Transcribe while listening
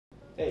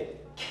Hey.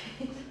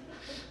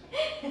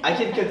 I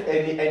can cut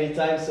any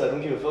time, so I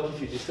don't give a fuck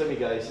if you just tell me,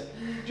 guys. Do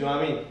you know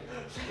what I mean?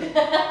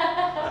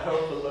 I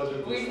hope a lot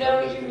of we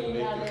know what you mean,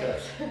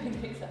 Alex.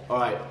 Exactly.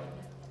 Alright.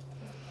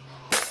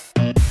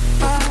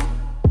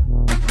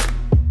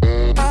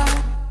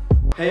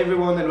 Hey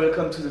everyone, and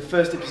welcome to the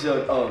first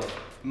episode of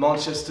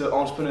Manchester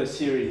Entrepreneur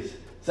Series.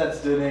 That's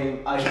the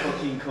name I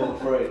fucking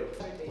called for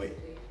it. Wait.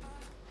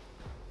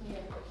 Yeah,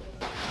 okay.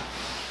 Do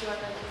you want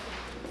to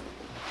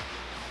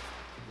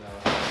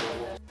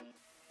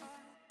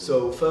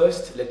So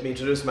first, let me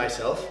introduce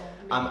myself.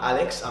 I'm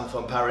Alex, I'm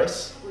from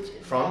Paris,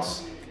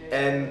 France,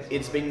 and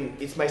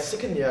it's my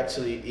second year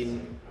actually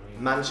in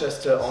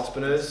Manchester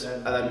Entrepreneurs,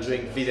 and I'm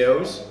doing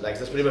videos, like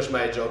that's pretty much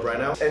my job right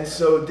now. And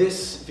so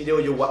this video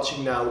you're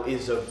watching now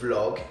is a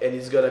vlog, and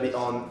it's gonna be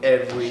on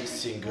every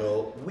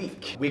single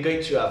week. We're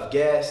going to have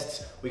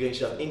guests, we're going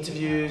to have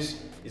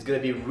interviews, it's gonna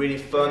be really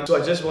fun. So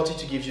I just wanted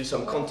to give you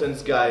some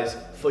contents, guys,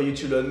 for you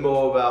to learn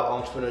more about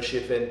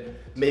entrepreneurship and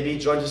maybe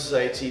join the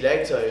society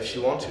later if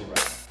you want to.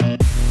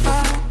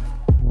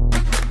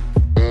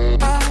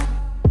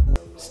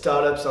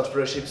 Startups,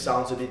 entrepreneurship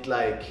sounds a bit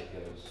like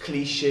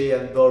cliche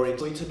and boring.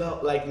 So it's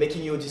about like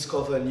making you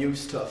discover new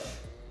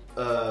stuff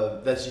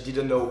that you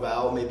didn't know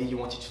about. Maybe you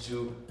wanted to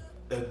do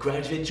a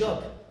graduate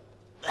job.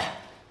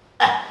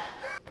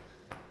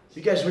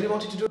 You guys really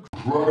wanted to do a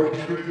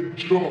graduate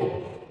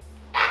job?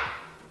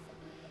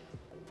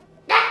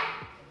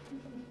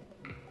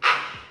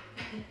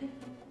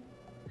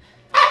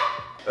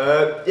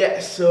 Yeah,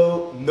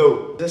 so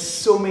no. There's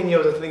so many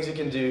other things you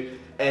can do,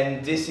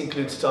 and this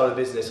includes start a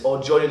business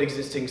or join an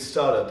existing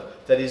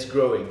startup that is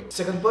growing.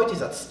 Second point is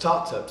that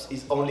startups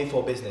is only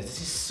for business.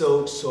 This is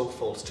so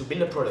false. To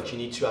build a product, you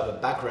need to have a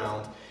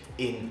background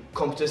in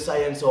computer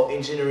science or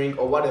engineering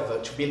or whatever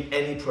to build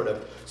any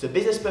product. So a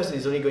business person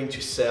is only going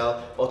to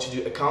sell or to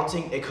do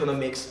accounting,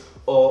 economics,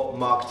 or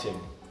marketing.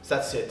 So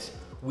that's it.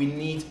 We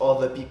need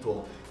other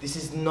people. This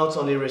is not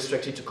only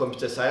restricted to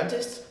computer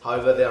scientists,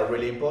 however they are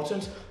really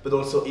important, but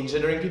also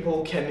engineering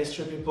people,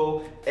 chemistry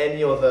people,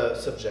 any other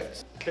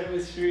subject.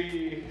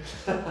 Chemistry.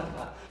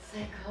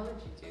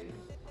 psychology, dude.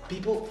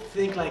 People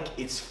think like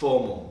it's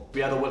formal. We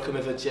had a welcome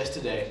event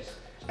yesterday,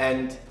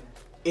 and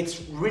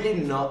it's really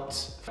not.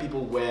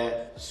 People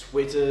wear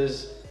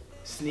sweaters,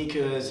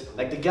 sneakers.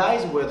 Like the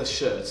guys who wear the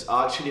shirts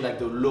are actually like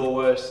the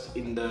lowest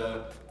in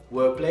the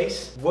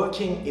workplace.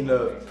 Working in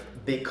a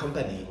big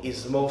company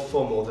is more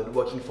formal than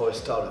working for a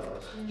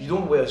startup. You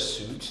don't wear a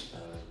suit,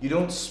 you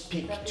don't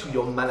speak to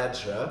your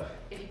manager.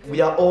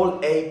 We are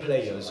all A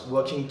players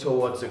working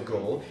towards a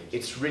goal.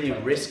 It's really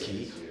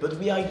risky, but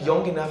we are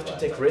young enough to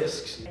take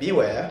risks.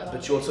 Beware,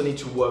 but you also need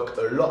to work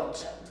a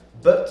lot.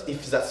 But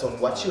if that's on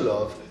what you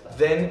love,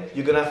 then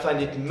you're gonna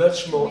find it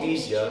much more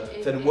easier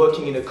than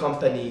working in a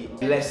company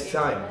less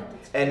time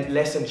and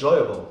less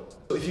enjoyable.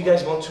 So if you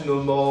guys want to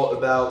know more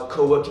about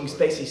co-working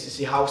spaces to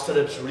see how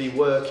startups really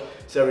work,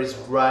 there is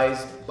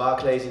Rise,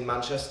 Barclays in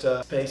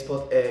Manchester,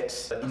 Spaceport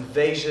X,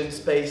 Invasion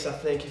Space, I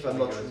think, if I'm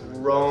not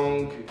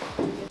wrong.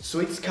 So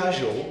it's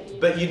casual,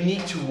 but you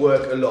need to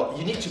work a lot.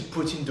 You need to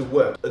put in the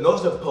work.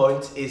 Another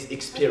point is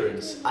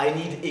experience. I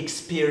need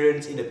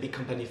experience in a big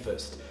company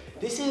first.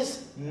 This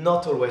is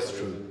not always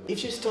true.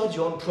 If you start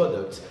your own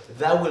product,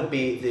 that will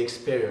be the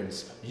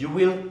experience. You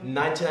will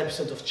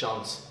 99% of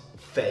chance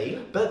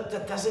fail, but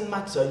that doesn't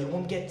matter. You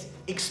won't get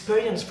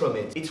experience from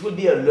it. It will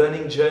be a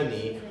learning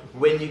journey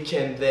when you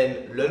can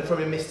then learn from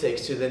your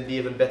mistakes to then be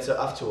even better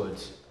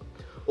afterwards.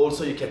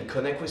 Also, you can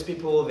connect with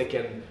people, they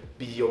can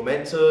be your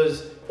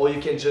mentors, or you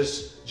can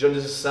just join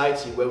the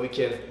society where we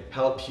can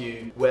help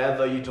you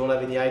wherever you don't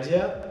have any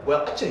idea.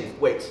 Well, actually,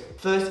 wait.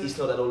 First, it's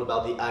not at all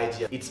about the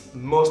idea. It's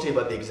mostly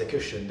about the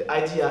execution. The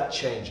idea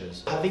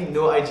changes. Having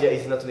no idea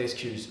is not an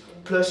excuse.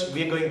 Plus,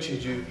 we're going to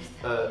do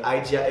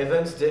idea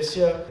events this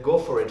year. Go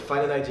for it.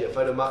 Find an idea,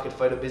 find a market,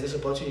 find a business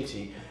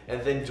opportunity,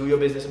 and then do your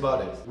business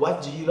about it.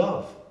 What do you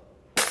love?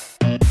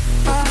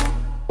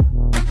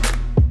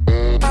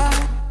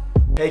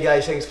 Hey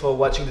guys, thanks for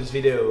watching this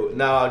video.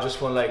 Now I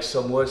just want like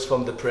some words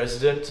from the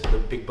president, the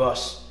big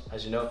boss,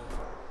 as you know,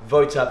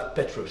 Wojciech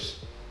Petrus.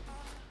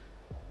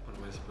 What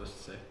am I supposed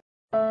to say?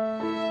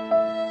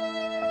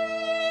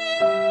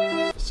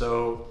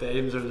 So the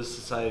aims of the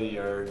society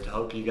are to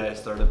help you guys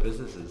start up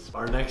businesses.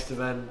 Our next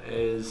event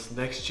is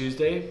next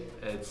Tuesday.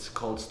 It's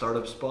called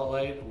Startup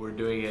Spotlight. We're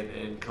doing it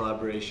in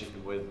collaboration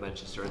with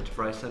Manchester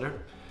Enterprise Centre.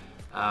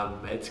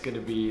 It's going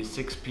to be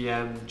 6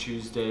 p.m.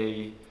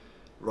 Tuesday,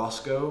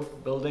 Roscoe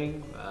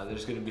Building.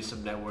 There's going to be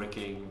some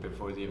networking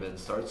before the event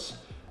starts.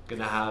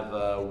 Gonna have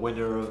a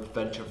winner of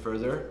Venture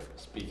Further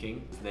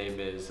speaking. His name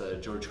is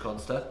George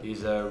Consta.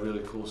 He's a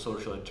really cool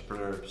social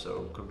entrepreneur,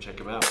 so come check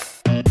him out.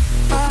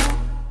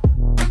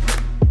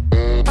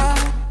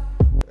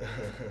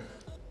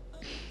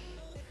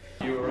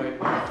 You alright?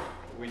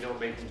 We're not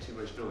making too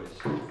much noise.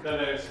 No,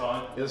 it's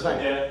fine. It's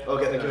fine? Yeah.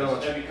 Okay, thank you very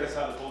much. Let me cut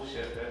out the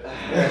bullshit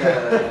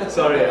bit.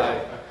 Sorry,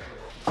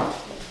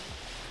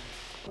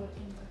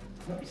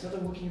 No, it's not a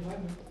working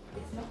environment.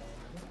 It's not.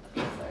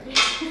 Sorry.